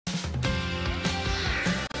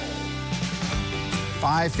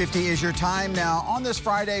5:50 is your time now on this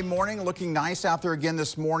Friday morning. Looking nice out there again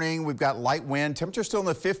this morning. We've got light wind. Temperatures still in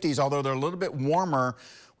the 50s, although they're a little bit warmer.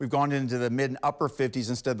 We've gone into the mid and upper 50s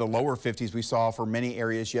instead of the lower 50s we saw for many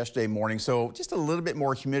areas yesterday morning. So just a little bit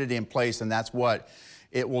more humidity in place, and that's what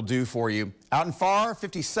it will do for you. Out in far,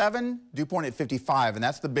 57, dew point at 55, and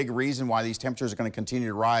that's the big reason why these temperatures are going to continue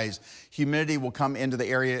to rise. Humidity will come into the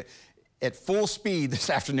area at full speed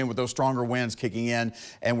this afternoon with those stronger winds kicking in,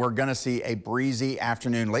 and we're going to see a breezy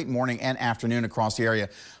afternoon, late morning and afternoon across the area.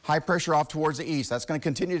 High pressure off towards the east. That's going to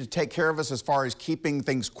continue to take care of us as far as keeping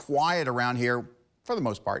things quiet around here for the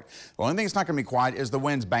most part. The only thing that's not going to be quiet is the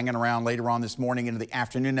winds banging around later on this morning into the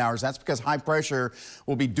afternoon hours. That's because high pressure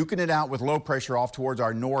will be duking it out with low pressure off towards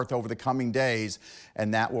our north over the coming days,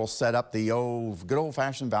 and that will set up the good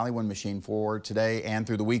old-fashioned valley wind machine for today and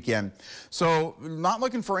through the weekend. So not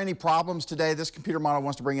looking for any problems today. This computer model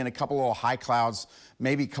wants to bring in a couple little high clouds,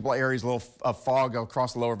 maybe a couple of areas, a little of fog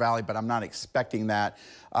across the lower valley, but I'm not expecting that.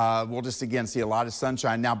 We'll just again see a lot of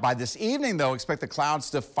sunshine. Now by this evening though, expect the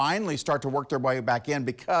clouds to finally start to work their way back in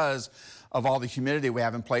because of all the humidity we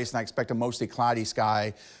have in place, and I expect a mostly cloudy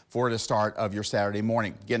sky for the start of your Saturday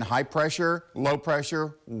morning. Again, high pressure, low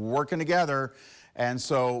pressure working together. And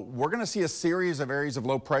so we're going to see a series of areas of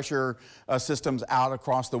low pressure systems out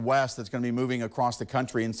across the west that's going to be moving across the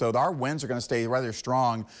country. And so our winds are going to stay rather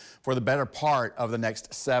strong for the better part of the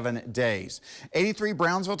next 7 days. 83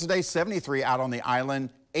 Brownsville today, 73 out on the island,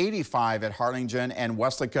 85 at Harlingen and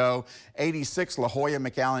Weslaco, 86 La Jolla,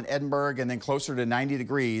 McAllen, Edinburgh, and then closer to 90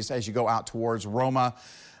 degrees as you go out towards Roma.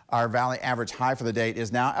 Our valley average high for the day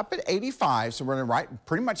is now up at 85, so we're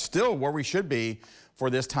pretty much still where we should be for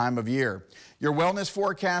this time of year. Your wellness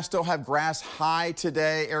forecast still have grass high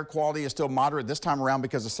today. Air quality is still moderate this time around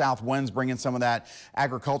because the south winds bring in some of that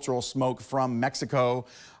agricultural smoke from Mexico.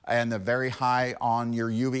 And the very high on your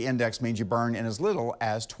UV index means you burn in as little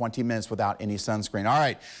as 20 minutes without any sunscreen. All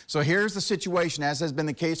right, so here's the situation, as has been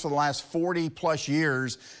the case for the last 40 plus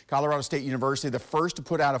years. Colorado State University, the first to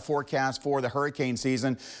put out a forecast for the hurricane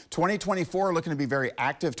season. 2024 looking to be very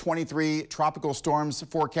active. 23 tropical storms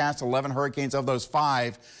forecast, 11 hurricanes, of those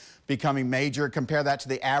 5 becoming major. Compare that to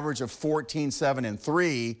the average of 14, 7, and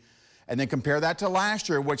 3. And then compare that to last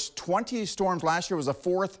year, which 20 storms last year was the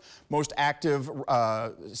 4th most active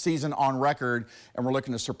season on record, and we're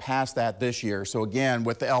looking to surpass that this year. So again,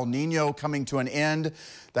 with the El Nino coming to an end,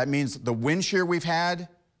 that means the wind shear we've had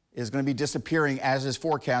is going to be disappearing, as is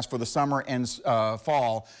forecast for the summer and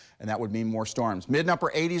fall, and that would mean more storms. Mid and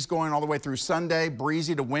upper 80s going all the way through Sunday,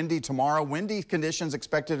 breezy to windy tomorrow. Windy conditions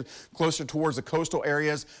expected closer towards the coastal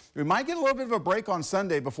areas. We might get a little bit of a break on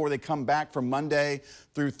Sunday before they come back from Monday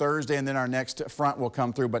through Thursday, and then our next front will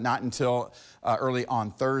come through, but not until early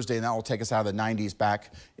on Thursday, and that will take us out of the 90s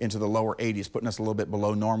back into the lower 80s, putting us a little bit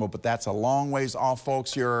below normal, but that's a long ways off,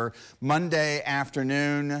 folks. Your Monday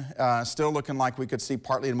afternoon, still looking like we could see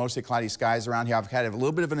partly to mostly cloudy skies around here. I've had a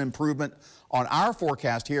little bit of an improvement on our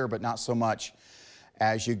forecast here, but not so much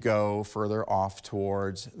as you go further off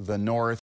towards the north.